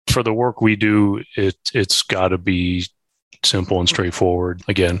For the work we do, it's got to be simple and straightforward.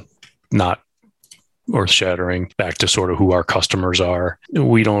 Again, not earth-shattering. Back to sort of who our customers are.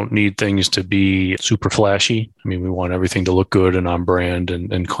 We don't need things to be super flashy. I mean, we want everything to look good and on brand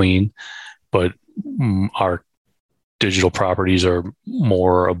and clean, but our digital properties are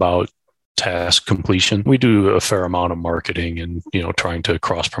more about task completion. We do a fair amount of marketing and, trying to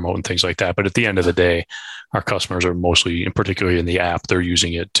cross promote and things like that. But at the end of the day, our customers are mostly, and particularly in the app, they're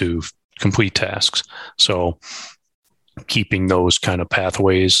using it to complete tasks. So keeping those kind of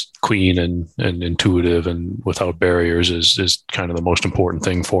pathways clean and intuitive and without barriers is kind of the most important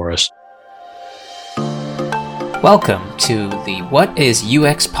thing for us. Welcome to the What is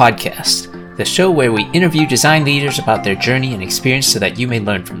UX podcast, the show where we interview design leaders about their journey and experience so that you may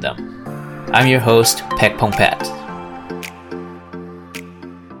learn from them. I'm your host, Pek Pongpat.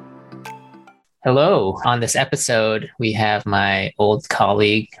 Hello. On this episode, we have my old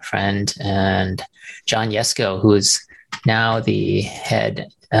colleague, friend, and John Yesko, who is now the head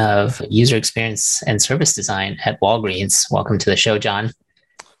of user experience and service design at Walgreens. Welcome to the show, John.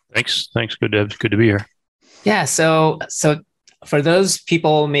 Thanks. Good to be here. Yeah. So for those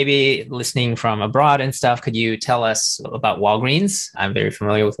people maybe listening from abroad and stuff, could you tell us about Walgreens? I'm very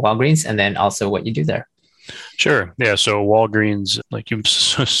familiar with Walgreens, and then also what you do there. Sure. Yeah. So Walgreens, like you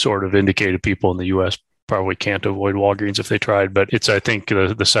sort of indicated, people in the U.S. probably can't avoid Walgreens if they tried, but it's, I think,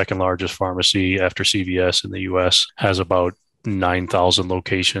 the second largest pharmacy after CVS in the U.S., has about 9,000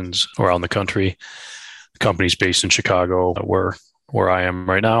 locations around the country. The company's based in Chicago, where I am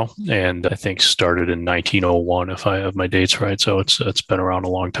right now, and I think started in 1901, if I have my dates right. So it's been around a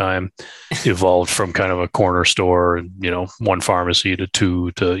long time. Evolved from kind of a corner store and, one pharmacy to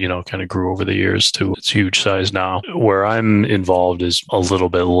two to, kind of grew over the years to its huge size now. Where I'm involved is a little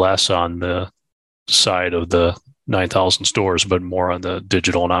bit less on the side of the 9,000 stores, but more on the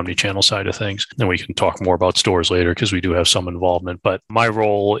digital and omni-channel side of things. And we can talk more about stores later because we do have some involvement. But my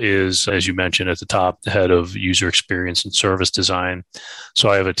role is, as you mentioned at the top, the head of user experience and service design. So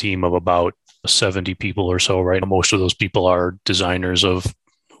I have a team of about 70 people or so, right? Most of those people are designers of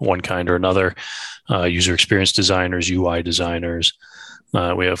one kind or another, user experience designers, UI designers.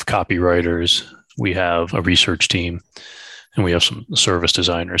 We have copywriters. We have a research team, and we have some service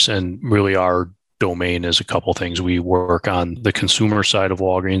designers. And really our domain is a couple things. We work on the consumer side of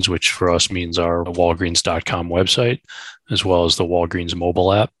Walgreens, which for us means our Walgreens.com website, as well as the Walgreens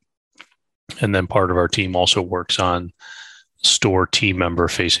mobile app. And then part of our team also works on store team member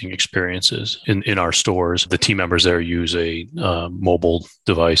facing experiences in our stores. The team members there use a mobile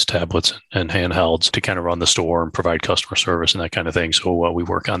device, tablets and handhelds to kind of run the store and provide customer service and that kind of thing. So we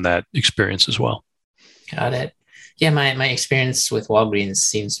work on that experience as well. Got it. Yeah, my experience with Walgreens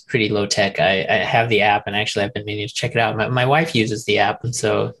seems pretty low tech. I have the app, and actually I've been meaning to check it out. My wife uses the app, and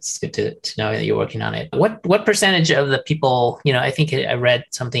so it's good to know that you're working on it. What percentage of the people, I think I read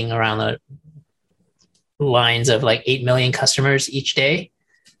something around the lines of like 8 million customers each day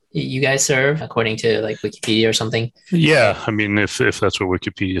you guys serve, according to like Wikipedia or something? Yeah, I mean, if that's what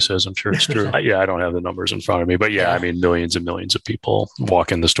Wikipedia says, I'm sure it's true. Yeah, I don't have the numbers in front of me, but yeah, I mean, millions and millions of people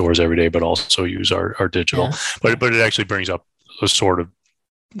walk in the stores every day, but also use our digital. Yeah. But it actually brings up a sort of,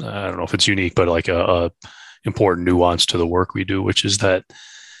 I don't know if it's unique, but like a important nuance to the work we do, which is that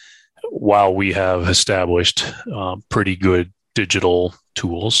while we have established pretty good digital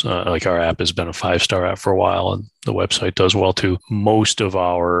tools, like our app has been a 5-star app for a while, and the website does well too. Most of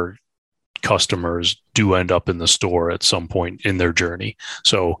our customers do end up in the store at some point in their journey.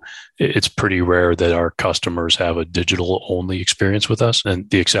 So it's pretty rare that our customers have a digital only experience with us. And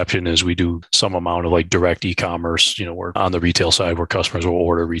the exception is we do some amount of like direct e-commerce, we're on the retail side where customers will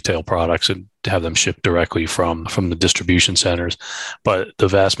order retail products and have them shipped directly from the distribution centers. But the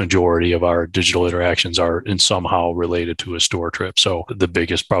vast majority of our digital interactions are in somehow related to a store trip. So the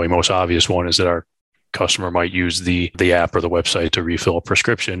biggest, probably most obvious one is that our customer might use the app or the website to refill a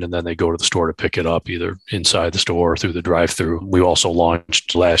prescription, and then they go to the store to pick it up either inside the store or through the drive-through. We also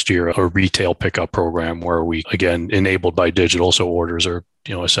launched last year a retail pickup program where we, again, enabled by digital, so orders are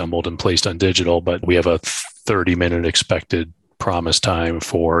assembled and placed on digital, but we have a 30-minute expected promise time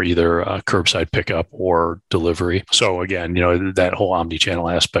for either curbside pickup or delivery. So again, that whole omni-channel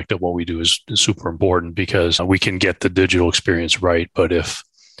aspect of what we do is super important because we can get the digital experience right, but if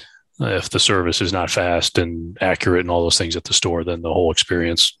the service is not fast and accurate and all those things at the store, then the whole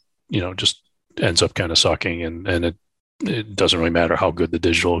experience, just ends up kind of sucking, and it doesn't really matter how good the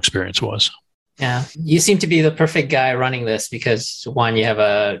digital experience was. Yeah. You seem to be the perfect guy running this because, one, you have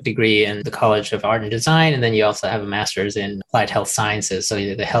a degree in the College of Art and Design, and then you also have a master's in applied health sciences. So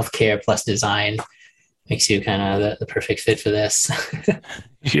you're the healthcare plus design. makes you kind of the perfect fit for this.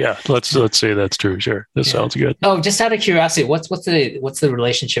 Yeah, let's say that's true. Sure, this sounds good. Oh, just out of curiosity, what's the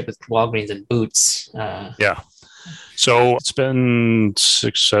relationship with Walgreens and Boots? Yeah. So it's been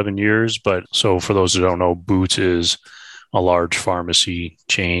 6-7 years, but so for those who don't know, Boots is a large pharmacy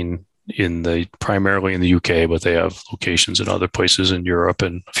chain primarily in the UK, but they have locations in other places in Europe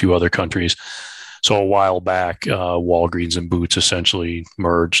and a few other countries. So a while back, Walgreens and Boots essentially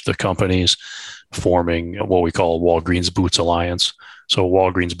merged the companies, forming what we call Walgreens Boots Alliance. So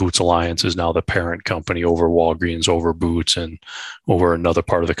Walgreens Boots Alliance is now the parent company over Walgreens, over Boots, and over another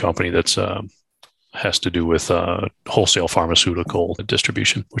part of the company that's has to do with wholesale pharmaceutical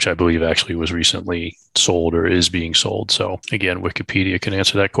distribution, which I believe actually was recently sold or is being sold. So again, Wikipedia can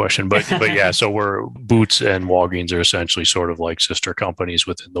answer that question. But yeah, so Boots and Walgreens are essentially sort of like sister companies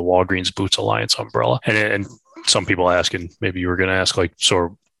within the Walgreens Boots Alliance umbrella. And some people ask, and maybe you were going to ask, like,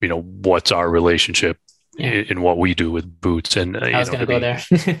 sort of, what's our relationship in what we do with Boots? And I was going to go there.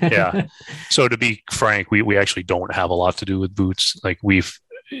 Yeah. So to be frank, we actually don't have a lot to do with Boots. Like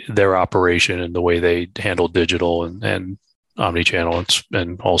their operation and the way they handle digital and omni-channel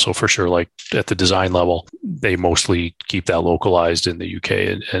and also for sure, like at the design level, they mostly keep that localized in the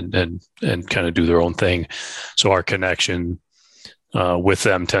UK and kind of do their own thing. So our connection with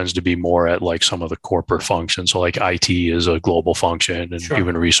them tends to be more at like some of the corporate functions. So like IT is a global function and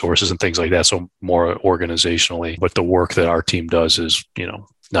human resources and things like that. So more organizationally, but the work that our team does is,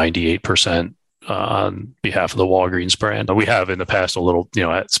 98% on behalf of the Walgreens brand. We have in the past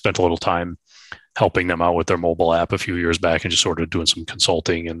spent a little time helping them out with their mobile app a few years back and just sort of doing some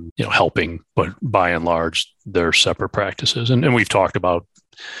consulting and, helping, but by and large, they're separate practices. And we've talked about,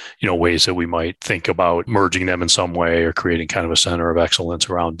 ways that we might think about merging them in some way or creating kind of a center of excellence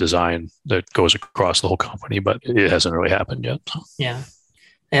around design that goes across the whole company, but it hasn't really happened yet. So. Yeah.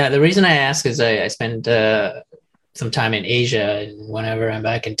 Yeah. The reason I ask is I spend some time in Asia, and whenever I'm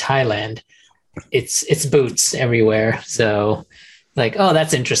back in Thailand, it's Boots everywhere. So like, oh,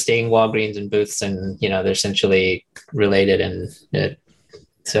 that's interesting. Walgreens and Boots, and they're essentially related, and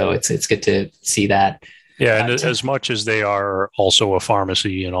so it's good to see that. Yeah, and as much as they are also a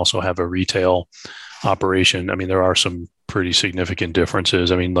pharmacy and also have a retail operation, I mean, there are some pretty significant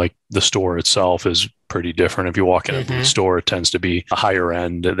differences. I mean, like the store itself is pretty different. If you walk in a Boots store, it tends to be a higher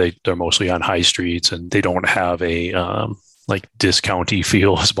end. They're mostly on high streets, and they don't have a like discounty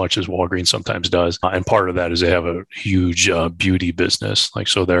feel as much as Walgreens sometimes does. And part of that is they have a huge beauty business. Like,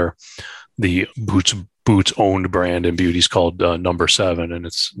 so they're the Boots owned brand in beauty is called Number 7. And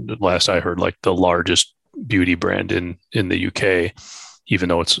it's, last I heard, like the largest beauty brand in the UK, even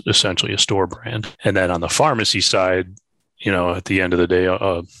though it's essentially a store brand. And then on the pharmacy side, at the end of the day,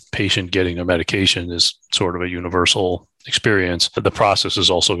 a patient getting a medication is sort of a universal experience. The process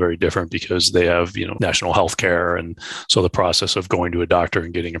is also very different because they have, national health care. And so the process of going to a doctor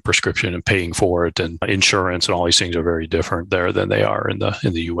and getting a prescription and paying for it and insurance and all these things are very different there than they are in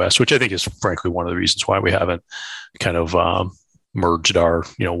the US, which I think is frankly one of the reasons why we haven't kind of merged our,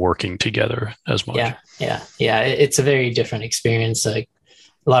 working together as much. Yeah. It's a very different experience. Like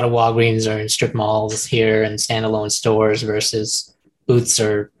a lot of Walgreens are in strip malls here and standalone stores versus Boots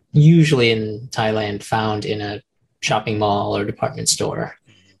are usually in Thailand found in a shopping mall or department store.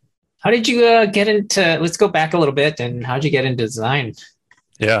 How did you get into, let's go back a little bit, and how did you get into design?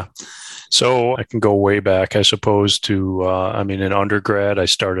 Yeah. So I can go way back, I suppose, to, in undergrad, I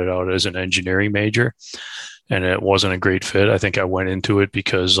started out as an engineering major. And it wasn't a great fit. I think I went into it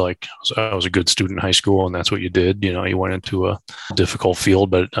because I was a good student in high school and that's what you did. You went into a difficult field,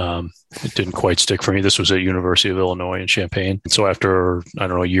 but it didn't quite stick for me. This was at University of Illinois in Champaign. And so after,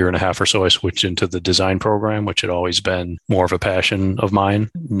 a year and a half or so, I switched into the design program, which had always been more of a passion of mine,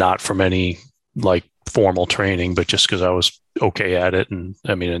 not from any formal training, but just because I was okay at it. And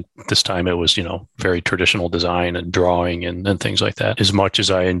at this time it was, very traditional design and drawing and things like that. As much as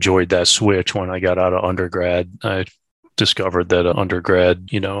I enjoyed that switch when I got out of undergrad, I discovered that an undergrad,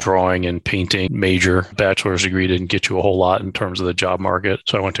 drawing and painting major bachelor's degree didn't get you a whole lot in terms of the job market.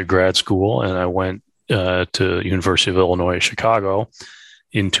 So I went to grad school and I went to University of Illinois, Chicago,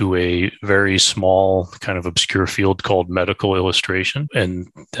 into a very small kind of obscure field called medical illustration. And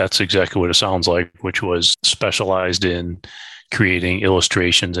that's exactly what it sounds like, which was specialized in creating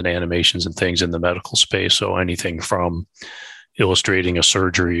illustrations and animations and things in the medical space. So anything from illustrating a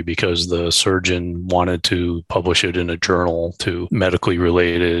surgery because the surgeon wanted to publish it in a journal to medically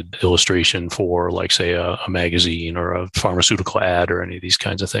related illustration for, like, say, a magazine or a pharmaceutical ad or any of these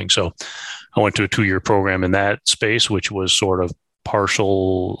kinds of things. So I went to a 2-year program in that space, which was sort of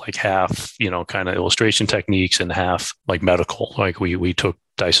partial, like half, kind of illustration techniques and half like medical. Like we took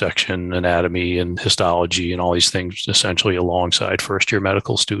dissection, anatomy, and histology, and all these things essentially alongside first year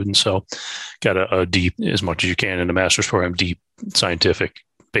medical students. So got a deep, as much as you can in the master's program, deep scientific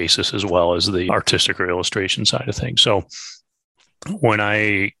basis as well as the artistic or illustration side of things. So when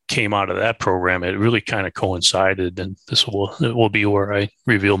I came out of that program, it really kind of coincided, and it will be where I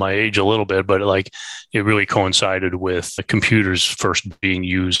reveal my age a little bit, but it really coincided with the computers first being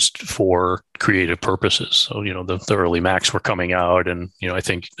used for creative purposes. So, the early Macs were coming out, and, I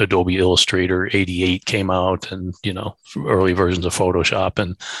think Adobe Illustrator 88 came out, and, early versions of Photoshop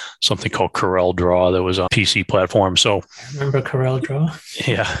and something called Corel Draw that was on PC platform. So I remember Corel Draw.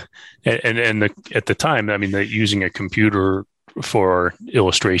 Yeah. And at the time, using a computer for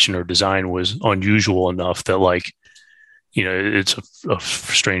illustration or design was unusual enough that it's a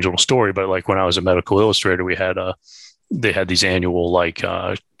strange little story, but when I was a medical illustrator, they had these annual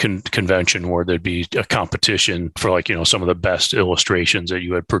convention where there'd be a competition for some of the best illustrations that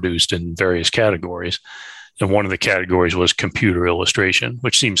you had produced in various categories. And one of the categories was computer illustration,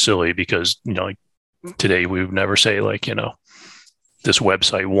 which seems silly because, today we would never say this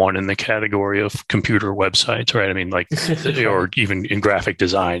website won in the category of computer websites, right? Or even in graphic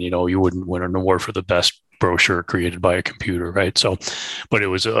design, you wouldn't win an award for the best brochure created by a computer, right? So, but it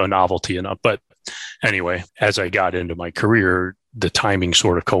was a novelty enough. But anyway, as I got into my career, the timing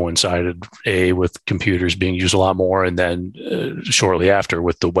sort of coincided, with computers being used a lot more, and then shortly after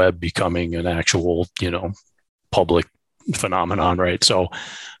with the web becoming an actual, public phenomenon, right? So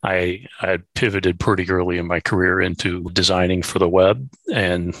I had pivoted pretty early in my career into designing for the web.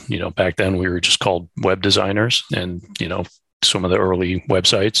 And, back then we were just called web designers, and, some of the early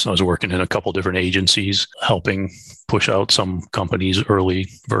websites, I was working in a couple different agencies, helping push out some companies' early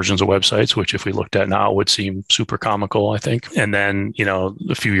versions of websites, which if we looked at now would seem super comical, I think. And then,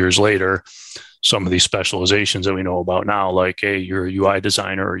 a few years later, some of these specializations that we know about now, like, hey, you're a UI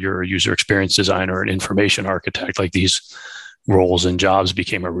designer, or you're a user experience designer, an information architect, these roles and jobs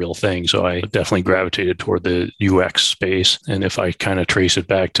became a real thing. So I definitely gravitated toward the UX space. And if I kind of trace it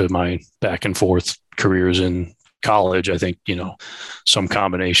back to my back and forth careers in college, I think, some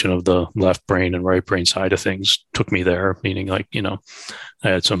combination of the left brain and right brain side of things took me there, meaning I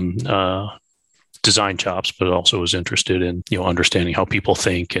had some design chops, but also was interested in, understanding how people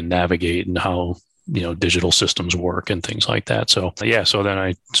think and navigate and how, digital systems work and things like that. So then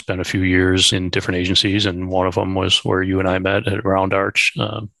I spent a few years in different agencies, and one of them was where you and I met at Round Arch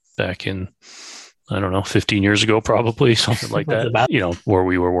back in, 15 years ago, probably something like that, where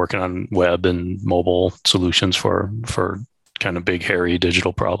we were working on web and mobile solutions for kind of big, hairy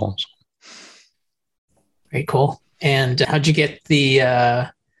digital problems. Very cool. And how'd you get the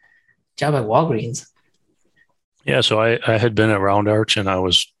job at Walgreens? Yeah, so I had been at Round Arch, and I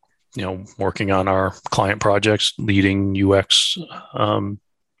was, working on our client projects, leading UX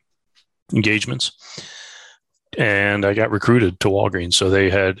engagements. And I got recruited to Walgreens. So they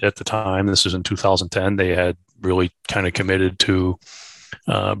had, at the time, this is in 2010, they had really kind of committed to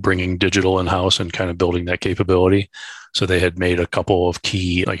bringing digital in-house and kind of building that capability. So they had made a couple of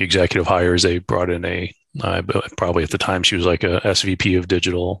key executive hires. They brought in probably at the time she was a SVP of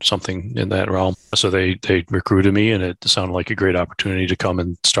digital, something in that realm. So they recruited me, and it sounded like a great opportunity to come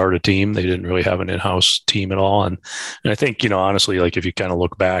and start a team. They didn't really have an in-house team at all. And I think, honestly, if you kind of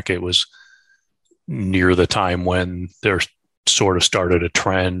look back, it was near the time when there sort of started a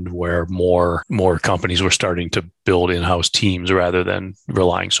trend where more companies were starting to build in-house teams rather than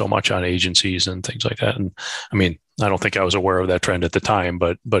relying so much on agencies and things like that. And I don't think I was aware of that trend at the time,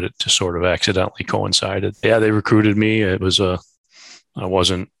 but it just sort of accidentally coincided. Yeah, they recruited me. It was I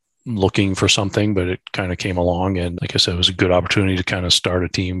wasn't looking for something, but it kind of came along. And like I said, it was a good opportunity to kind of start a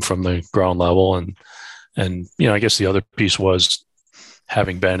team from the ground level. And I guess the other piece was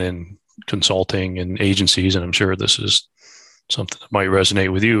having been in consulting and agencies, and I'm sure this is something that might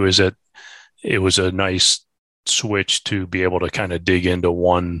resonate with you, is that it was a nice switch to be able to kind of dig into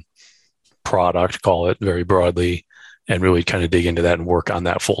one product, call it very broadly, and really kind of dig into that and work on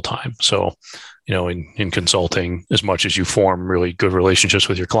that full time. So, in consulting, as much as you form really good relationships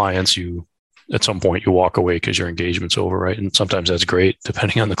with your clients, at some point you walk away because your engagement's over, right? And sometimes that's great,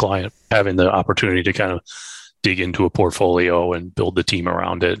 depending on the client. Having the opportunity to kind of dig into a portfolio and build the team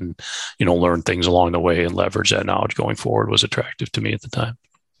around it, and learn things along the way and leverage that knowledge going forward was attractive to me at the time.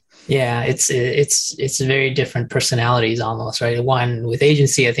 Yeah, it's very different personalities almost, right? One with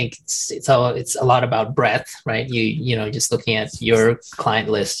agency, I think it's a lot about breadth, right? Just looking at your client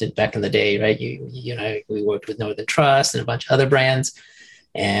list back in the day, right? We worked with Northern Trust and a bunch of other brands.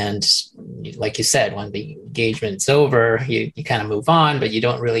 And like you said, when the engagement's over, you kind of move on, but you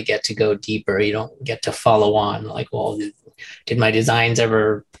don't really get to go deeper. You don't get to follow on did my designs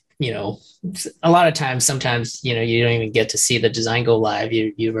ever, a lot of times, sometimes, you don't even get to see the design go live.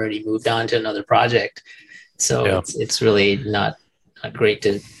 You've already moved on to another project. So it's really not great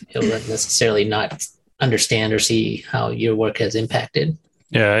to necessarily not understand or see how your work has impacted.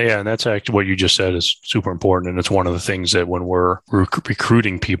 Yeah. And that's actually what you just said is super important. And it's one of the things that when we're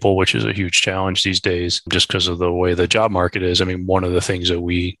recruiting people, which is a huge challenge these days, just because of the way the job market is. I mean, one of the things that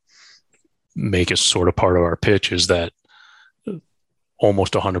we make as sort of part of our pitch is that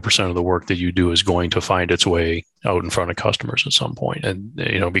almost 100% of the work that you do is going to find its way out in front of customers at some point. And,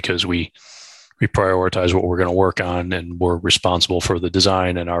 because we prioritize what we're going to work on, and we're responsible for the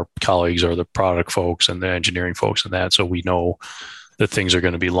design, and our colleagues are the product folks and the engineering folks and that. So we know that things are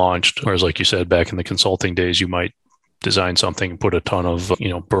going to be launched. Whereas, like you said, back in the consulting days, you might design something, put a ton of,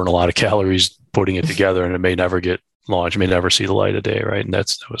 burn a lot of calories putting it together, and it may never get launched, may never see the light of day, right? And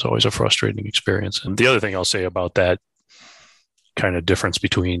that was always a frustrating experience. And the other thing I'll say about that kind of difference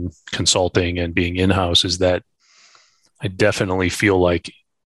between consulting and being in-house is that I definitely feel like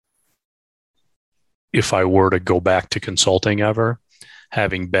if I were to go back to consulting ever,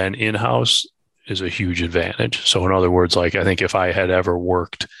 having been in-house is a huge advantage. So in other words, like, I think if I had ever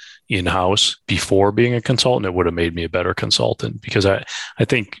worked in-house before being a consultant, it would have made me a better consultant, because I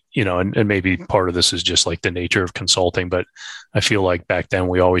think, and maybe part of this is just like the nature of consulting, but I feel like back then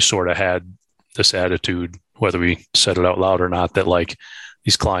we always sort of had this attitude, whether we said it out loud or not, that like,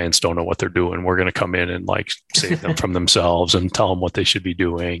 these clients don't know what they're doing. We're going to come in and like save them from themselves and tell them what they should be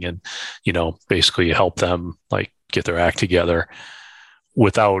doing. And, basically help them like get their act together,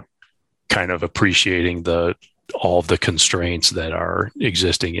 without kind of appreciating all of the constraints that are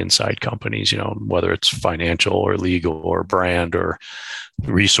existing inside companies, whether it's financial or legal or brand or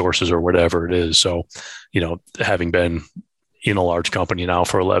resources or whatever it is. So, having been in a large company now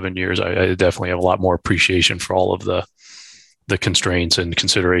for 11 years, I definitely have a lot more appreciation for all of the constraints and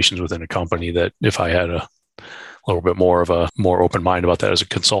considerations within a company, that if I had a little bit more of a more open mind about that as a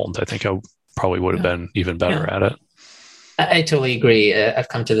consultant, I think I probably would have been even better at it. I totally agree. I've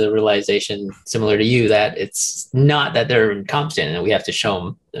come to the realization, similar to you, that it's not that they're incompetent and we have to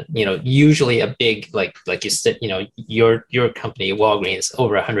show them, usually a big, like you said, your company, Walgreens,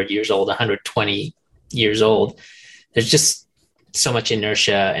 over 100 years old, 120 years old. There's just so much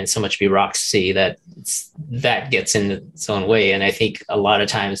inertia and so much bureaucracy that gets in its own way. And I think a lot of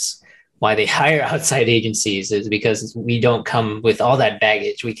times why they hire outside agencies is because we don't come with all that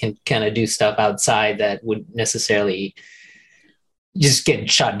baggage. We can kind of do stuff outside that would necessarily just get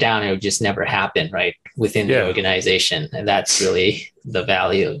shut down. It would just never happen, right, within the organization. And that's really the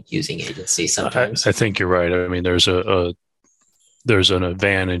value of using agencies sometimes. I think you're right. I mean, there's an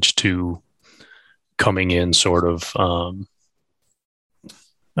advantage to coming in sort of,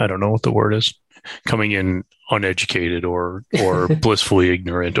 I don't know what the word is, coming in uneducated or blissfully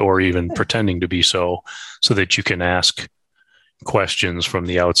ignorant, or even pretending to be so that you can ask questions from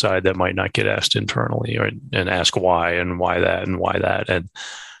the outside that might not get asked internally, and ask why and why that and why that, and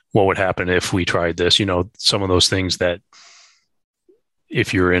what would happen if we tried this, some of those things that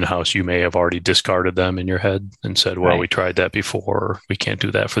if you're in-house, you may have already discarded them in your head and said, well, we tried that before, or we can't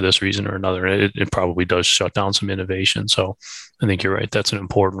do that for this reason or another. It probably does shut down some innovation. So I think you're right. That's an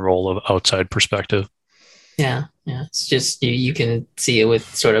important role of outside perspective. Yeah. It's just, you can see it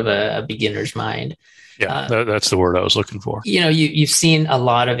with sort of a beginner's mind. Yeah, that's the word I was looking for. You've seen a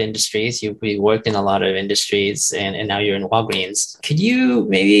lot of industries. You've worked in a lot of industries, and now you're in Walgreens. Could you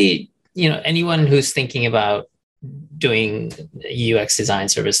maybe, anyone who's thinking about doing UX design,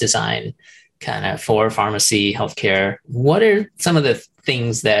 service design, kind of for pharmacy, healthcare, what are some of the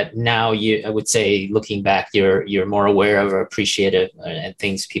things that now I would say, looking back, you're more aware of or appreciative, and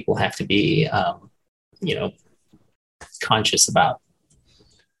things people have to be, conscious about?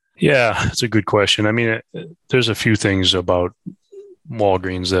 Yeah, it's a good question. I mean, there's a few things about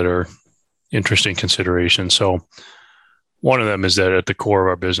Walgreens that are interesting considerations. So one of them is that at the core of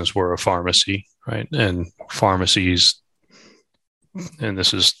our business, we're a pharmacy, right? And pharmacies, and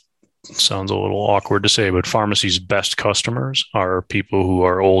sounds a little awkward to say, but pharmacy's best customers are people who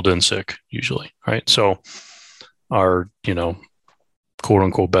are old and sick, usually, right? So our, quote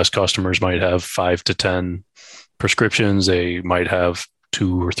unquote, best customers might have 5 to 10 prescriptions. They might have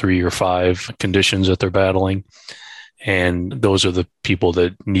 2 or 3 or 5 conditions that they're battling. And those are the people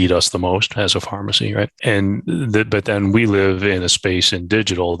that need us the most as a pharmacy, right? But then we live in a space in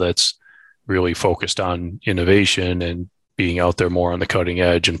digital that's really focused on innovation and being out there more on the cutting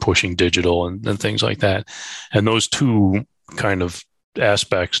edge and pushing digital and things like that. And those two kind of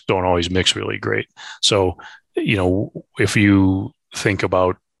aspects don't always mix really great. So, if you think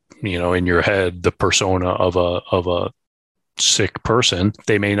about, in your head, the persona of a sick person,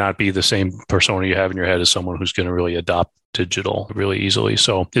 they may not be the same persona you have in your head as someone who's going to really adopt digital really easily.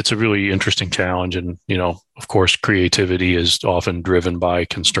 So it's a really interesting challenge. And, of course, creativity is often driven by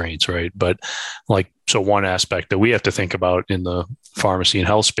constraints, right? But so one aspect that we have to think about in the pharmacy and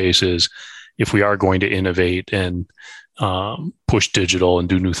health space is if we are going to innovate and push digital and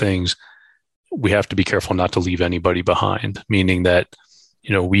do new things, we have to be careful not to leave anybody behind, meaning that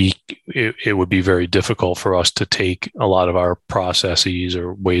it would be very difficult for us to take a lot of our processes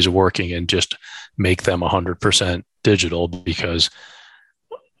or ways of working and just make them 100% digital, because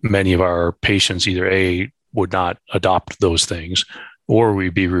many of our patients either would not adopt those things, or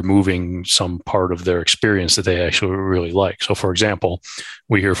we'd be removing some part of their experience that they actually really like. So for example,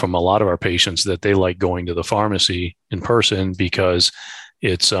 we hear from a lot of our patients that they like going to the pharmacy in person because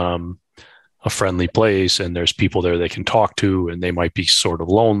it's a friendly place and there's people there they can talk to, and they might be sort of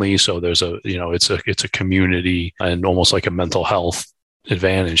lonely. So there's it's a community and almost like a mental health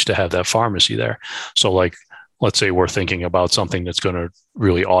advantage to have that pharmacy there. So let's say we're thinking about something that's going to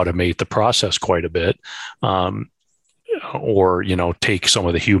really automate the process quite a bit, or, take some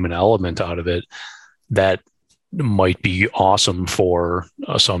of the human element out of it. That might be awesome for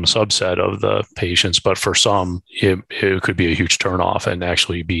some subset of the patients, but for some, it could be a huge turnoff and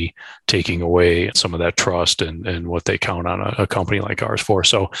actually be taking away some of that trust and what they count on a company like ours for.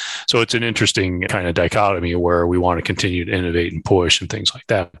 So it's an interesting kind of dichotomy where we want to continue to innovate and push and things like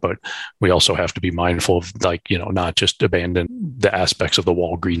that, but we also have to be mindful of not just abandon the aspects of the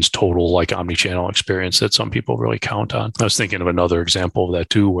Walgreens total omnichannel experience that some people really count on. I was thinking of another example of that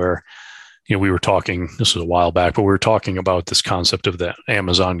too, where we were talking, this was a while back, but we were talking about this concept of the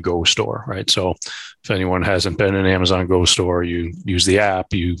Amazon Go store, right? So if anyone hasn't been in an Amazon Go store, you use the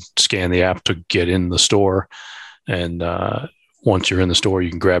app, you scan the app to get in the store. And once you're in the store, you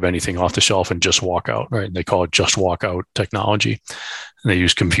can grab anything off the shelf and just walk out, right? And they call it just walk out technology. And they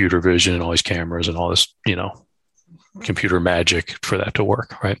use computer vision and all these cameras and all this, computer magic for that to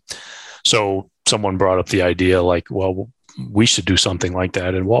work, right? So someone brought up the idea we should do something like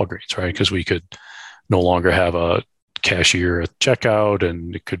that in Walgreens, right? Because we could no longer have a cashier at checkout,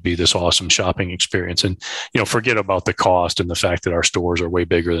 and it could be this awesome shopping experience. And, forget about the cost and the fact that our stores are way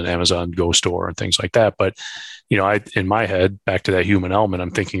bigger than Amazon Go store and things like that. But, in my head, back to that human element,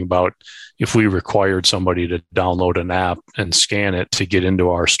 I'm thinking about if we required somebody to download an app and scan it to get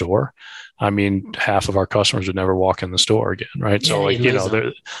into our store, half of our customers would never walk in the store again, right? So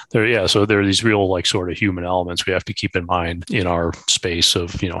so there are these real sort of human elements we have to keep in mind in our space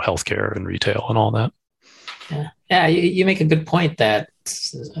of, healthcare and retail and all that. Yeah, you make a good point that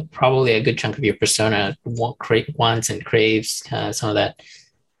probably a good chunk of your persona wants and craves some of that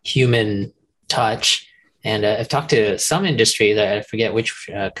human touch. And I've talked to some industries, I forget which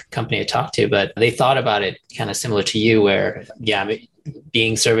company I talked to, but they thought about it kind of similar to you, where,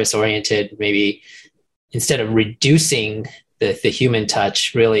 being service oriented, maybe instead of reducing the human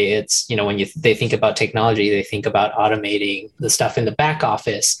touch, really it's, when they think about technology, they think about automating the stuff in the back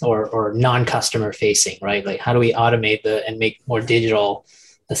office or non-customer facing, right? Like how do we automate and make more digital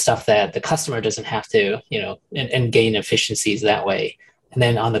the stuff that the customer doesn't have to, and gain efficiencies that way. And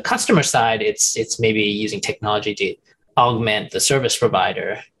then on the customer side, it's maybe using technology to augment the service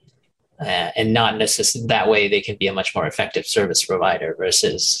provider. And not necessarily that way they can be a much more effective service provider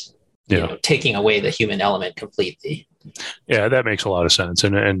versus taking away the human element completely. Yeah, that makes a lot of sense.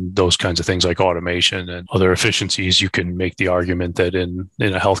 And those kinds of things like automation and other efficiencies, you can make the argument that in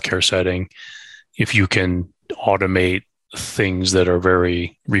a healthcare setting, if you can automate things that are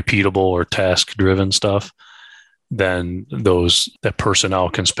very repeatable or task-driven stuff, then that personnel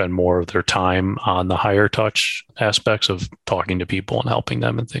can spend more of their time on the higher touch aspects of talking to people and helping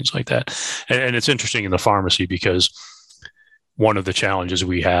them and things like that. And it's interesting in the pharmacy because one of the challenges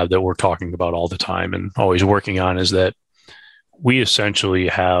we have that we're talking about all the time and always working on is that we essentially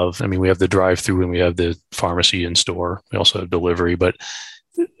have, we have the drive-through and we have the pharmacy in store. We also have delivery, but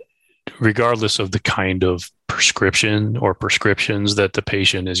regardless of the kind of prescription or prescriptions that the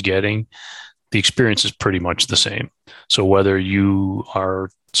patient is getting, the experience is pretty much the same. So whether you are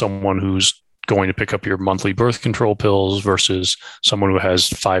someone who's going to pick up your monthly birth control pills versus someone who has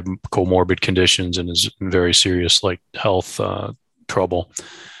 5 comorbid conditions and is in very serious health trouble,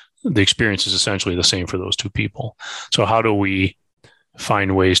 the experience is essentially the same for those two people. So how do we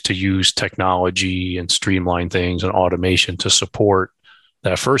find ways to use technology and streamline things and automation to support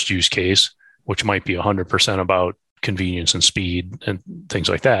that first use case, which might be 100% about convenience and speed and things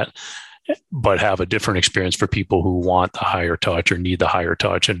like that, but have a different experience for people who want the higher touch or need the higher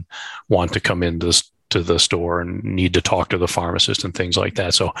touch and want to come into the store and need to talk to the pharmacist and things like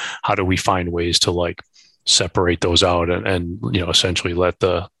that. So how do we find ways to separate those out and essentially let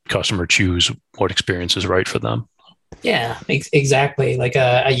the customer choose what experience is right for them. Yeah, exactly. Like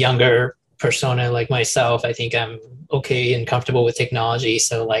a younger persona like myself, I think I'm okay and comfortable with technology.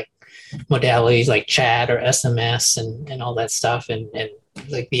 So like modalities like chat or SMS and all that stuff, and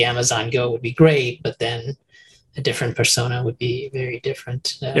like the Amazon Go would be great, but then a different persona would be very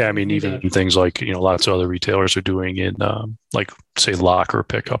different. Yeah, I mean, even things like, lots of other retailers are doing in like, say, locker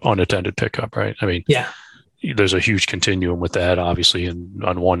pickup, unattended pickup, right? I mean, yeah, there's a huge continuum with that, obviously. And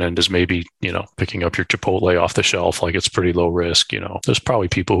on one end is maybe, picking up your Chipotle off the shelf, like it's pretty low risk. There's probably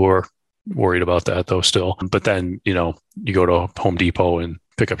people who are worried about that though still. But then, you go to Home Depot and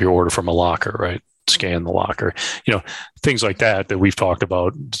pick up your order from a locker, right? Scan the locker, things like that we've talked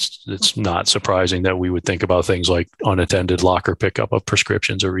about. It's not surprising that we would think about things like unattended locker pickup of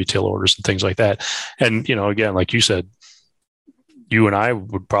prescriptions or retail orders and things like that. And, again, like you said, you and I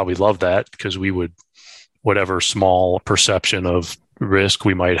would probably love that because we would, whatever small perception of risk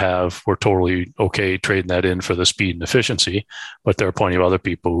we might have, we're totally okay trading that in for the speed and efficiency. But there are plenty of other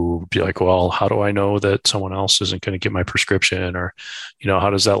people who would be like, well, how do I know that someone else isn't going to get my prescription? Or, how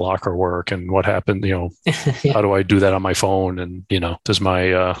does that locker work? And what happened? Yeah. How do I do that on my phone? And, does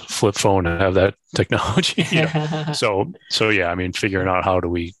my flip phone have that technology? So yeah, I mean, figuring out how do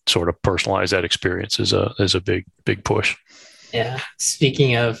we sort of personalize that experience is a big push. Yeah.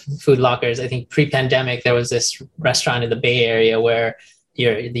 Speaking of food lockers, I think pre-pandemic, there was this restaurant in the Bay Area where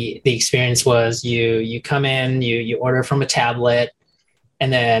the experience was you come in, you order from a tablet,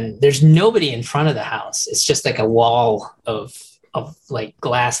 and then there's nobody in front of the house. It's just like a wall of like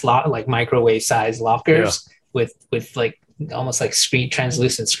glass like microwave size lockers with like almost like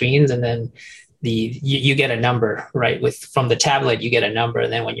translucent screens. And then you get a number, right? From the tablet, you get a number.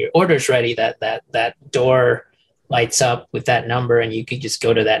 And then when your order's ready, that door lights up with that number, and you could just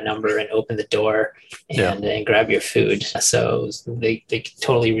go to that number and open the door and grab your food. So they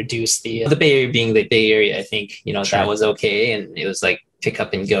totally reduced the Bay Area being the Bay Area. I think, sure, that was okay. And it was like pick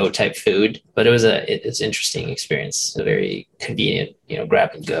up and go type food, but it's an interesting experience. A very convenient,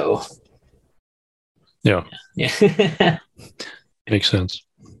 grab and go. Yeah. Makes sense.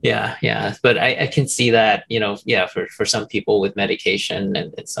 Yeah. But I can see that, for some people with medication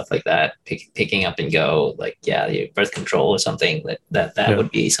and stuff like that, picking up and go, like, your birth control or something, that would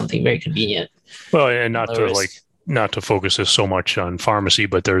be something very convenient. Well, and not to focus this so much on pharmacy,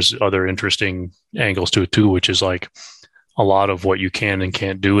 but there's other interesting angles to it too, which is like a lot of what you can and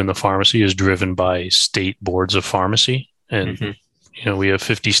can't do in the pharmacy is driven by state boards of pharmacy. And, we have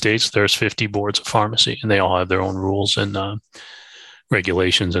 50 states, there's 50 boards of pharmacy, and they all have their own rules and,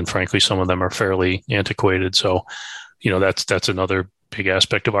 regulations, and frankly, some of them are fairly antiquated. So, that's another big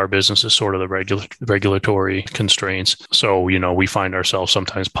aspect of our business is sort of the regulatory constraints. So, we find ourselves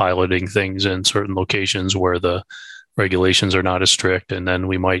sometimes piloting things in certain locations where the regulations are not as strict, and then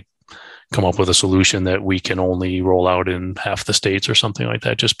we might come up with a solution that we can only roll out in half the states or something like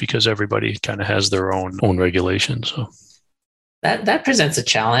that, just because everybody kind of has their own regulations. So. That presents a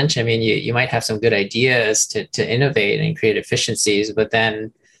challenge. I mean, you might have some good ideas to innovate and create efficiencies, but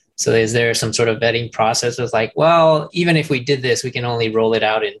then, so is there some sort of vetting process with like, well, even if we did this, we can only roll it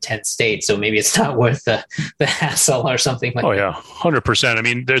out in 10 states. So maybe it's not worth the hassle or something like that. Oh yeah, 100%. I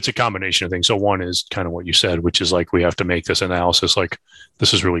mean, there's a combination of things. So one is kind of what you said, which is like, we have to make this analysis, like,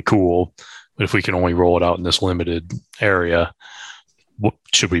 this is really cool, but if we can only roll it out in this limited area,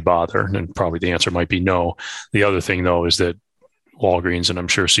 should we bother? And probably the answer might be no. The other thing though, is that Walgreens, and I'm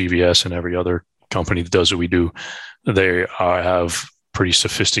sure CVS and every other company that does what we do, they have pretty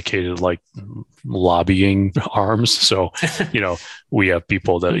sophisticated like lobbying arms. So, we have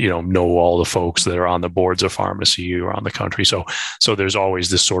people that, know all the folks that are on the boards of pharmacy around the country. So there's always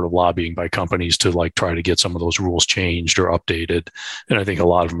this sort of lobbying by companies to like try to get some of those rules changed or updated. And I think a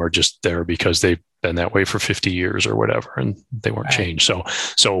lot of them are just there because they've been that way for 50 years or whatever, and they weren't changed.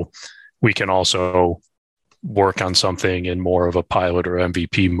 So we can also work on something in more of a pilot or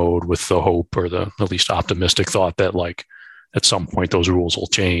MVP mode with the hope or the at least optimistic thought that like at some point those rules will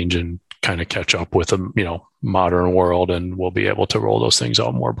change and kind of catch up with the modern world, and we'll be able to roll those things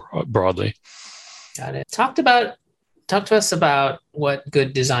out more broadly. Got it. Talk to us about what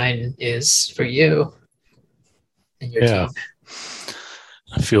good design is for you and your team.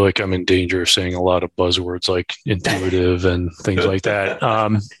 I feel like I'm in danger of saying a lot of buzzwords like intuitive and things like that. I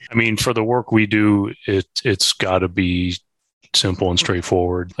mean, for the work we do, it's got to be simple and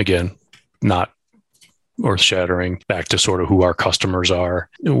straightforward. Again, not earth-shattering. Back to sort of who our customers are.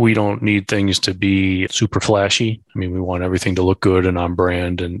 We don't need things to be super flashy. I mean, we want everything to look good and on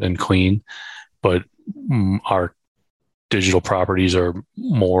brand and clean, but our digital properties are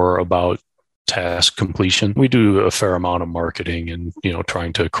more about task completion. We do a fair amount of marketing and,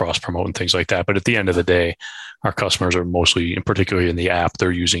 trying to cross promote and things like that. But at the end of the day, our customers are mostly, and particularly in the app,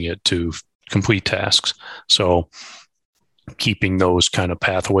 they're using it to complete tasks. So keeping those kind of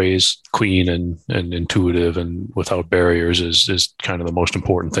pathways clean and intuitive and without barriers is kind of the most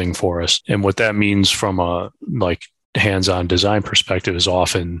important thing for us. And what that means from a hands-on design perspective is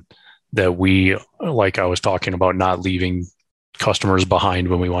often that we, like I was talking about, not leaving customers behind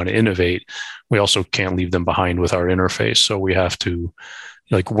when we want to innovate. We also can't leave them behind with our interface. So we have to,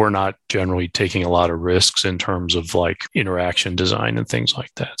 we're not generally taking a lot of risks in terms of interaction design and things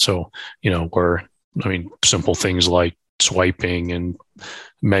like that. So, simple things like swiping and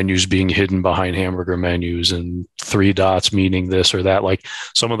menus being hidden behind hamburger menus and 3 dots meaning this or that,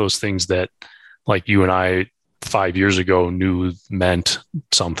 some of those things that you and I 5 years ago knew meant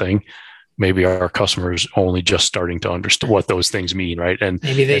something. Maybe our customers only just starting to understand what those things mean, right? And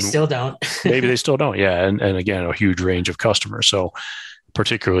maybe they still don't. Maybe they still don't. Yeah. And again, a huge range of customers. So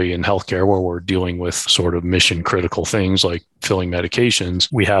particularly in healthcare where we're dealing with sort of mission critical things like filling medications,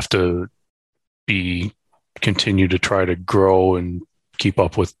 we have to continue to try to grow and keep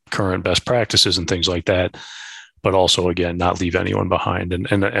up with current best practices and things like that. But also, again, not leave anyone behind. And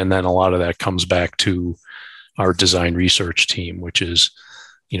then a lot of that comes back to our design research team, which is,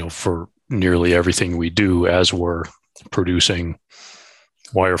 for nearly everything we do as we're producing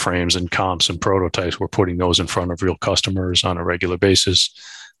wireframes and comps and prototypes, we're putting those in front of real customers on a regular basis,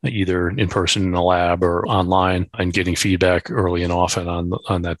 either in person in a lab or online, and getting feedback early and often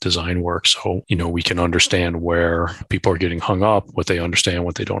on that design work. So, we can understand where people are getting hung up, what they understand,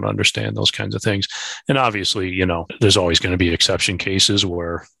 what they don't understand, those kinds of things. And obviously, there's always going to be exception cases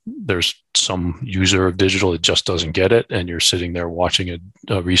where there's some user of digital that just doesn't get it. And you're sitting there watching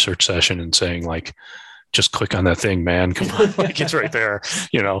a research session and saying just click on that thing, man. Come on, it's right there,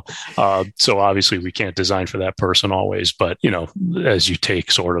 So obviously we can't design for that person always, but, as you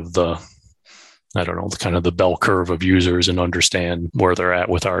take sort of kind of the bell curve of users and understand where they're at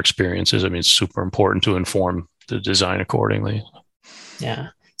with our experiences, it's super important to inform the design accordingly. Yeah.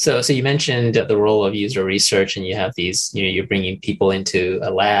 So you mentioned the role of user research, and you have these, you're bringing people into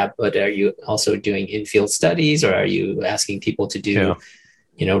a lab, but are you also doing in-field studies, or are you asking people to do,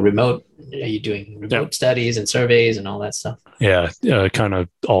 remote? Are you doing remote studies and surveys and all that stuff? Yeah, kind of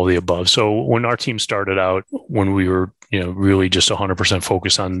all the above. So when our team started out, when we were, really just 100%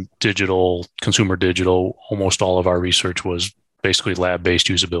 focused on digital, consumer digital, almost all of our research was basically lab-based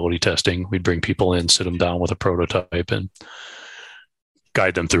usability testing. We'd bring people in, sit them down with a prototype and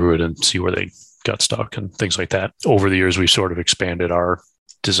guide them through it and see where they got stuck and things like that. Over the years, we've sort of expanded our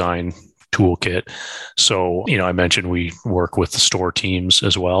design toolkit. So, I mentioned we work with the store teams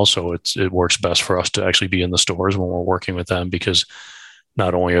as well. So it works best for us to actually be in the stores when we're working with them, because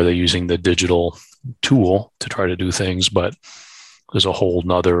not only are they using the digital tool to try to do things, but there's a whole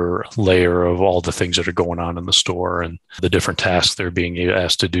nother layer of all the things that are going on in the store and the different tasks they're being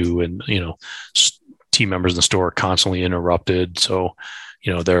asked to do. And, team members in the store are constantly interrupted. So,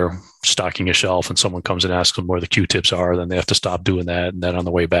 they're stocking a shelf and someone comes and asks them where the Q-tips are, then they have to stop doing that. And then on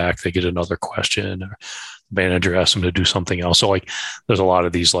the way back, they get another question, or the manager asks them to do something else. So there's a lot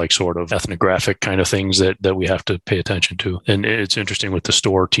of these sort of ethnographic kind of things that we have to pay attention to. And it's interesting with the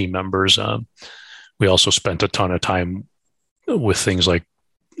store team members. We also spent a ton of time with things like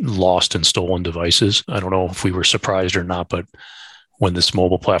lost and stolen devices. I don't know if we were surprised or not, but when this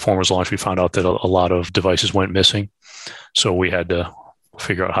mobile platform was launched, we found out that a lot of devices went missing. So we had to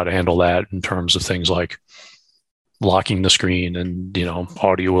figure out how to handle that in terms of things like locking the screen and,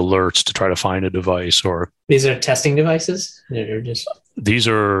 audio alerts to try to find a device. Or these are testing devices? These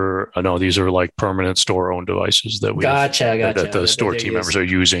are permanent store owned devices that that the store team members are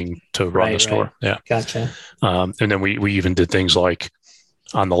using to run the store. Right. Yeah. Gotcha. And then we even did things like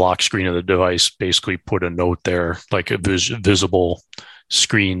on the lock screen of the device, basically put a note there, like a visible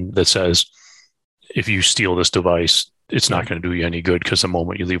screen that says, if you steal this device, it's not going to do you any good, because the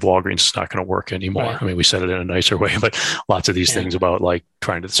moment you leave Walgreens, it's not going to work anymore. Right. I mean, we said it in a nicer way, but lots of these things about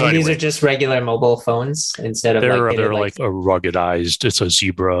trying to. So these are just regular mobile phones instead of they're like a ruggedized. It's a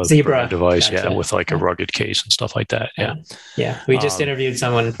Zebra device, gotcha. With a rugged case and stuff like that. Yeah, yeah. We just interviewed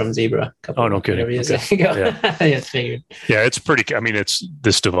someone from Zebra. No kidding. Interviews ago. Yeah. I figured. Yeah, it's pretty. I mean, it's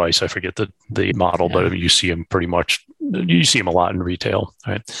this device. I forget the model, but you see them pretty much. You see them a lot in retail,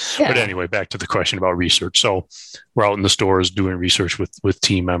 right? Yeah. But anyway, back to the question about research. So we're out in the stores doing research with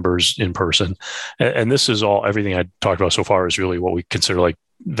team members in person. And this is everything I talked about so far is really what we consider like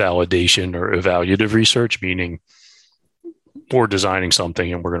validation or evaluative research, meaning we're designing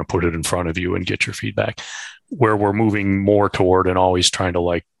something and we're going to put it in front of you and get your feedback. Where we're moving more toward and always trying to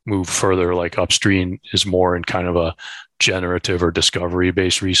move further, like upstream, is more in kind of a generative or discovery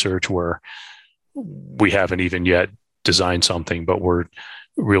based research where we haven't even yet designed something, but we're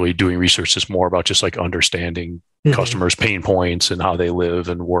really doing research that's more about just like understanding customers' pain points and how they live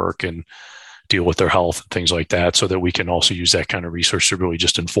and work and deal with their health and things like that, so that we can also use that kind of research to really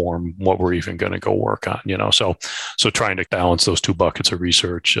just inform what we're even going to go work on, so trying to balance those two buckets of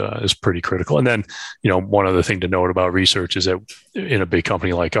research is pretty critical. And then, one other thing to note about research is that in a big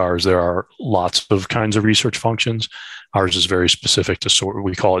company like ours, there are lots of kinds of research functions. Ours is very specific to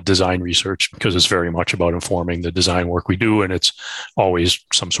we call it design research, because it's very much about informing the design work we do, and it's always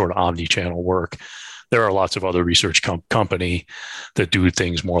some sort of omni-channel work. There are lots of other research company that do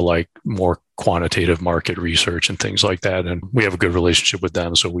things more quantitative market research and things like that. And we have a good relationship with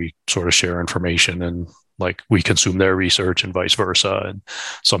them. So we sort of share information, and like we consume their research and vice versa. And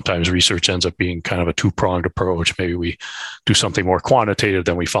sometimes research ends up being kind of a two-pronged approach. Maybe we do something more quantitative,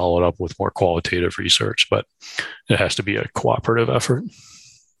 then we follow it up with more qualitative research, but it has to be a cooperative effort.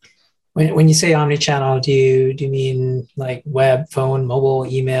 When you say omni-channel, do you mean like web, phone, mobile,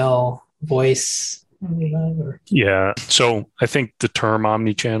 email, voice? Yeah. So I think the term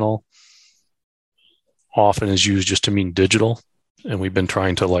omni-channel often is used just to mean digital, and we've been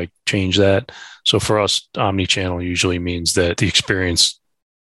trying to change that. So for us, omni-channel usually means that the experience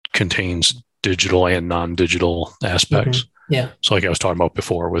contains digital and non-digital aspects. Yeah. So like I was talking about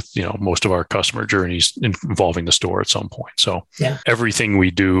before with, most of our customer journeys involving the store at some point. So everything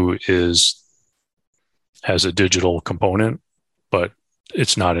we do has a digital component, but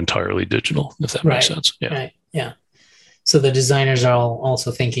it's not entirely digital, if that makes sense. Yeah. Right. Yeah. So the designers are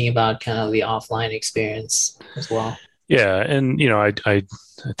also thinking about kind of the offline experience as well. Yeah. And, I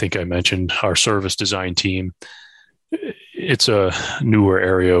think I mentioned our service design team. It's a newer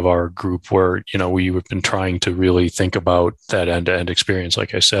area of our group where, we've been trying to really think about that end-to-end experience,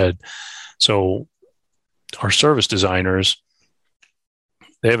 like I said. So our service designers,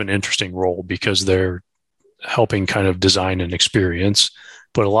 they have an interesting role because they're helping kind of design an experience,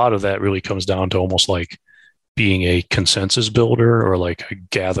 but a lot of that really comes down to almost like being a consensus builder or like a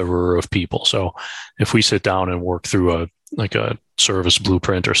gatherer of people. So if we sit down and work through a service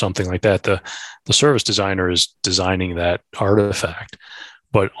blueprint or something like that, the service designer is designing that artifact,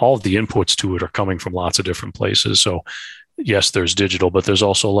 but all of the inputs to it are coming from lots of different places. So yes, there's digital, but there's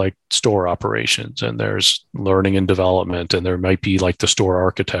also like store operations, and there's learning and development, and there might be like the store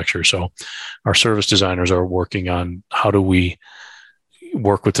architecture. So our service designers are working on how do we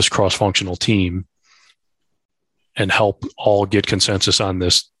work with this cross-functional team and help all get consensus on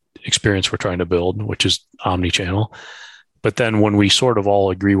this experience we're trying to build, which is omni-channel. But then when we sort of all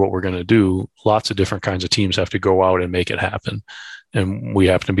agree what we're going to do, lots of different kinds of teams have to go out and make it happen. And we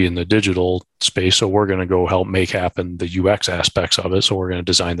happen to be in the digital space, so we're going to go help make happen the UX aspects of it. So we're going to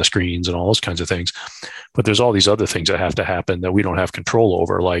design the screens and all those kinds of things. But there's all these other things that have to happen that we don't have control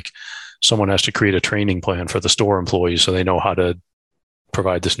over. Like someone has to create a training plan for the store employees so they know how to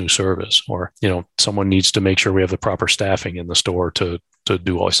provide this new service, or someone needs to make sure we have the proper staffing in the store to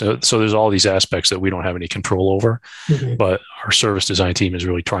do all this. So there's all these aspects that we don't have any control over, but our service design team is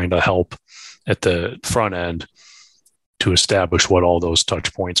really trying to help at the front end to establish what all those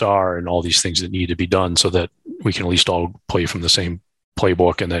touch points are and all these things that need to be done so that we can at least all play from the same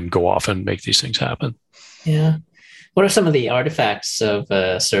playbook and then go off and make these things happen. Yeah. What are some of the artifacts of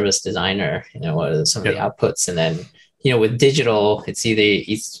a service designer? What are some of the outputs? And then, with digital,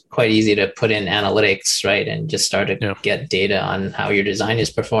 it's quite easy to put in analytics, right? And just start to get data on how your design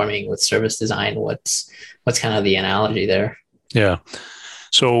is performing. With service design, what's kind of the analogy there? Yeah.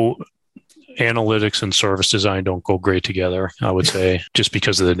 So analytics and service design don't go great together, I would say, just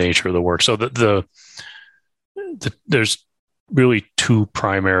because of the nature of the work. So there's really two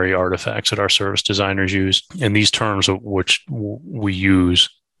primary artifacts that our service designers use. And these terms of which we use,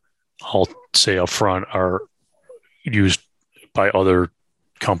 I'll say up front, are used by other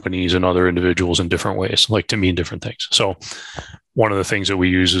companies and other individuals in different ways, like to mean different things. So one of the things that we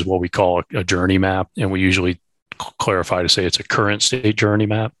use is what we call a journey map. And we usually clarify to say it's a current state journey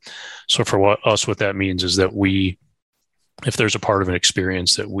map. So for what that means is that if there's a part of an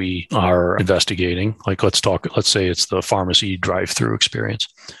experience that we are investigating, like let's say it's the pharmacy drive-through experience.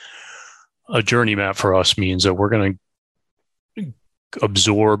 A journey map for us means that we're going to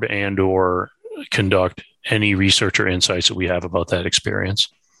absorb and or conduct any research or insights that we have about that experience.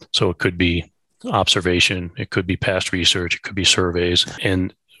 So it could be observation, it could be past research, it could be surveys.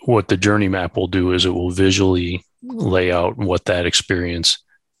 And what the journey map will do is it will visually lay out what that experience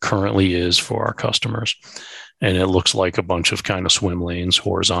currently is for our customers. and it looks like a bunch of kind of swim lanes,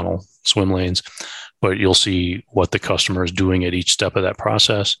 horizontal swim lanes, but you'll see what the customer is doing at each step of that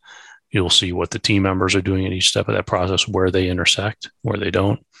process. You'll see what the team members are doing at each step of that process, where they intersect, where they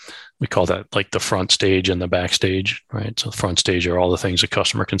don't. We call that like the front stage and the backstage, right? So the front stage are all the things the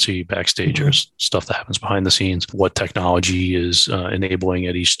customer can see. Backstage is stuff that happens behind the scenes, what technology is enabling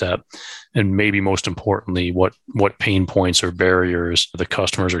at each step. And maybe most importantly, what pain points or barriers the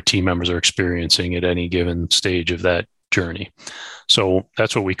customers or team members are experiencing at any given stage of that journey. So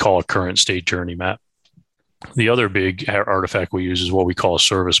that's what we call a current state journey map. The other big artifact we use is what we call a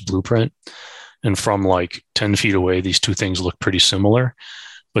service blueprint. And from like 10 feet away, these two things look pretty similar.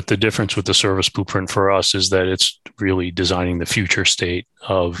 But the difference with the service blueprint for us is that it's really designing the future state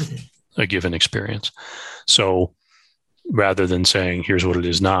of a given experience. So rather than saying, here's what it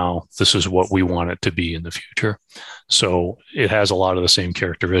is now, this is what we want it to be in the future. So it has a lot of the same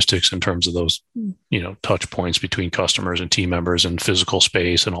characteristics in terms of those, touch points between customers and team members and physical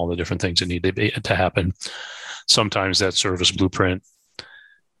space and all the different things that need to happen. Sometimes that service blueprint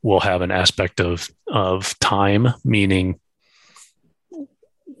will have an aspect of time, meaning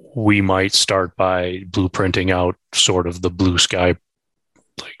we might start by blueprinting out sort of the blue sky,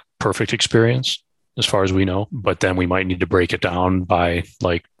 like perfect experience as far as we know, but then we might need to break it down by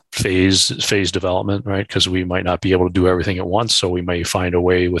like phase development, right? Because we might not be able to do everything at once. So we may find a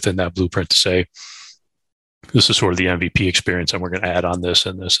way within that blueprint to say, this is sort of the MVP experience, and we're going to add on this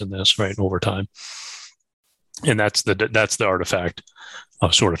and this and this, right, over time. And that's the artifact I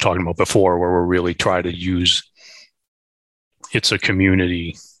was sort of talking about before, where we're really trying to use, it's a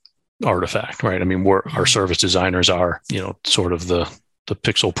community artifact, right? I mean, our service designers are, sort of the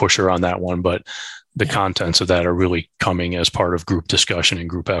pixel pusher on that one, but the contents of that are really coming as part of group discussion and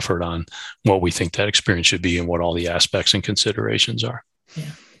group effort on what we think that experience should be and what all the aspects and considerations are.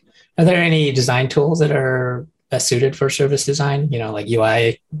 Yeah. Are there any design tools that are best suited for service design? Like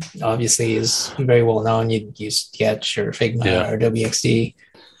UI obviously is very well known. You'd use Sketch or Figma or WXD.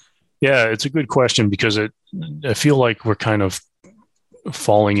 Yeah, it's a good question because I feel like we're kind of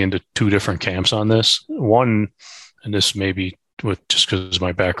falling into two different camps on this. One, and this may be just because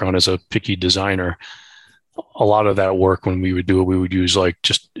my background as a picky designer, a lot of that work when we would do it, we would use like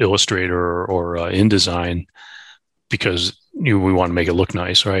just Illustrator or InDesign because we want to make it look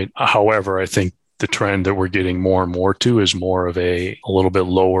nice, right? However, I think the trend that we're getting more and more to is more of a little bit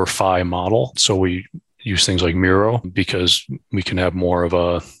lower fi model. So we use things like Miro because we can have more of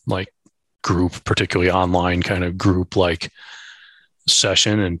a like group, particularly online kind of group like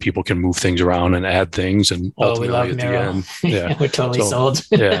session, and people can move things around and add things, and ultimately we love at Miro. the end, we're totally sold.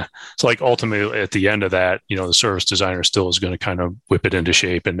 So like ultimately at the end of that, the service designer still is going to kind of whip it into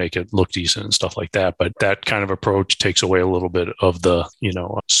shape and make it look decent and stuff like that. But that kind of approach takes away a little bit of the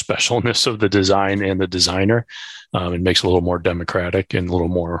specialness of the design and the designer. It makes it a little more democratic and a little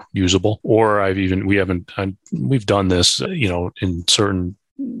more usable. Or we've done this, in certain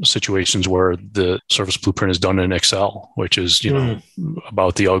situations where the service blueprint is done in Excel, which is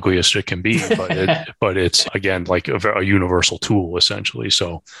about the ugliest it can be, but it's again like a universal tool essentially.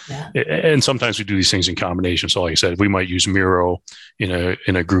 So, and sometimes we do these things in combination. So, like I said, we might use Miro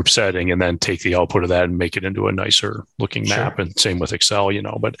in a group setting, and then take the output of that and make it into a nicer looking map. And same with Excel,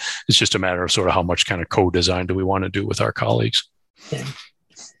 But it's just a matter of sort of how much kind of co-design do we want to do with our colleagues. Yeah.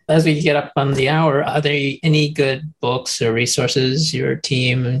 As we get up on the hour, are there any good books or resources your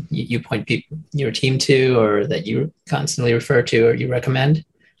team, you point your team to, or that you constantly refer to or you recommend?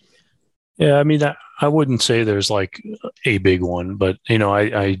 Yeah, I mean, I wouldn't say there's like a big one, but,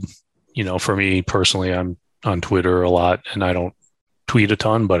 I for me personally, I'm on Twitter a lot, and I don't tweet a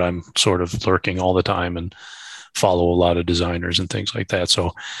ton, but I'm sort of lurking all the time and follow a lot of designers and things like that.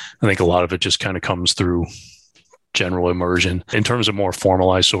 So I think a lot of it just kind of comes through general immersion. In terms of more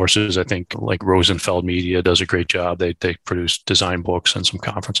formalized sources, I think like Rosenfeld Media does a great job. They produce design books and some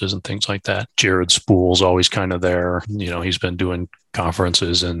conferences and things like that. Jared Spool's always kind of there. He's been doing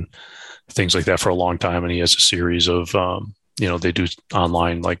conferences and things like that for a long time, and he has a series of they do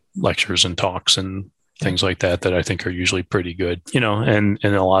online like lectures and talks and things like that I think are usually pretty good. And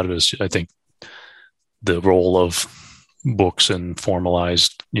a lot of it is, I think, the role of books and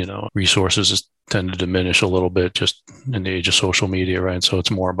formalized resources is tend to diminish a little bit just in the age of social media, right? So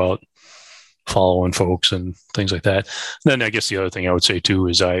it's more about following folks and things like that. And then I guess the other thing I would say too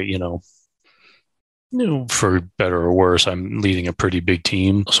is for better or worse, I'm leading a pretty big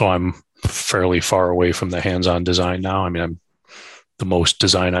team, so I'm fairly far away from the hands-on design now. I mean, the most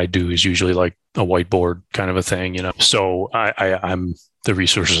design I do is usually like a whiteboard kind of a thing, So I'm the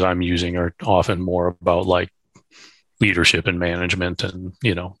resources I'm using are often more about like leadership and management and,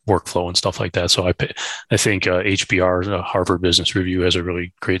 workflow and stuff like that. So I think HBR, Harvard Business Review, has a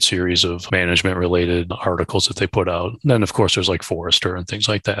really great series of management related articles that they put out. And then of course there's like Forrester and things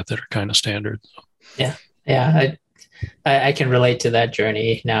like that are kind of standard. Yeah. Yeah. I can relate to that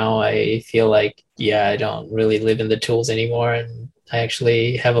journey now. I feel like, I don't really live in the tools anymore. And I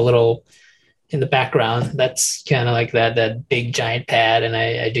actually have a little in the background that's kind of like that big giant pad. And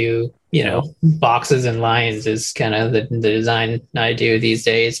I do, boxes and lines is kind of the design I do these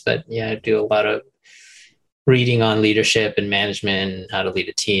days. But I do a lot of reading on leadership and management and how to lead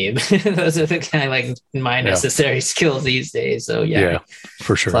a team. Those are the kind of like my necessary skills these days. So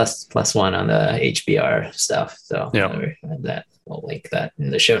for sure. Plus one on the HBR stuff. So that we'll link that in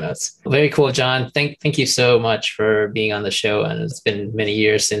the show notes. Very cool, John. Thank you so much for being on the show. And it's been many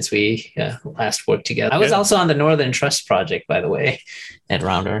years since we last worked together. I was also on the Northern Trust project, by the way, at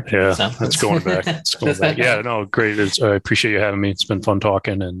Rounder. Yeah, so. That's going back. Yeah, no, great. I appreciate you having me. It's been fun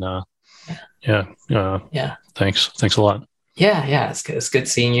talking and Thanks a lot. Yeah. It's good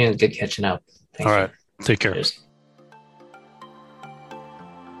seeing you and good catching up. Thanks. All right. Take care. Cheers.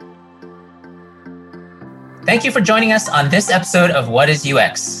 Thank you for joining us on this episode of What is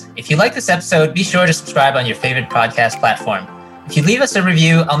UX? If you like this episode, be sure to subscribe on your favorite podcast platform. If you leave us a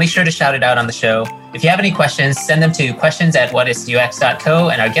review, I'll make sure to shout it out on the show. If you have any questions, send them to questions@whatisux.co,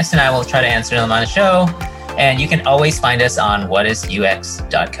 and our guest and I will try to answer them on the show. And you can always find us on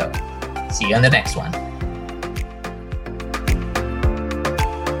whatisux.co. See you on the next one.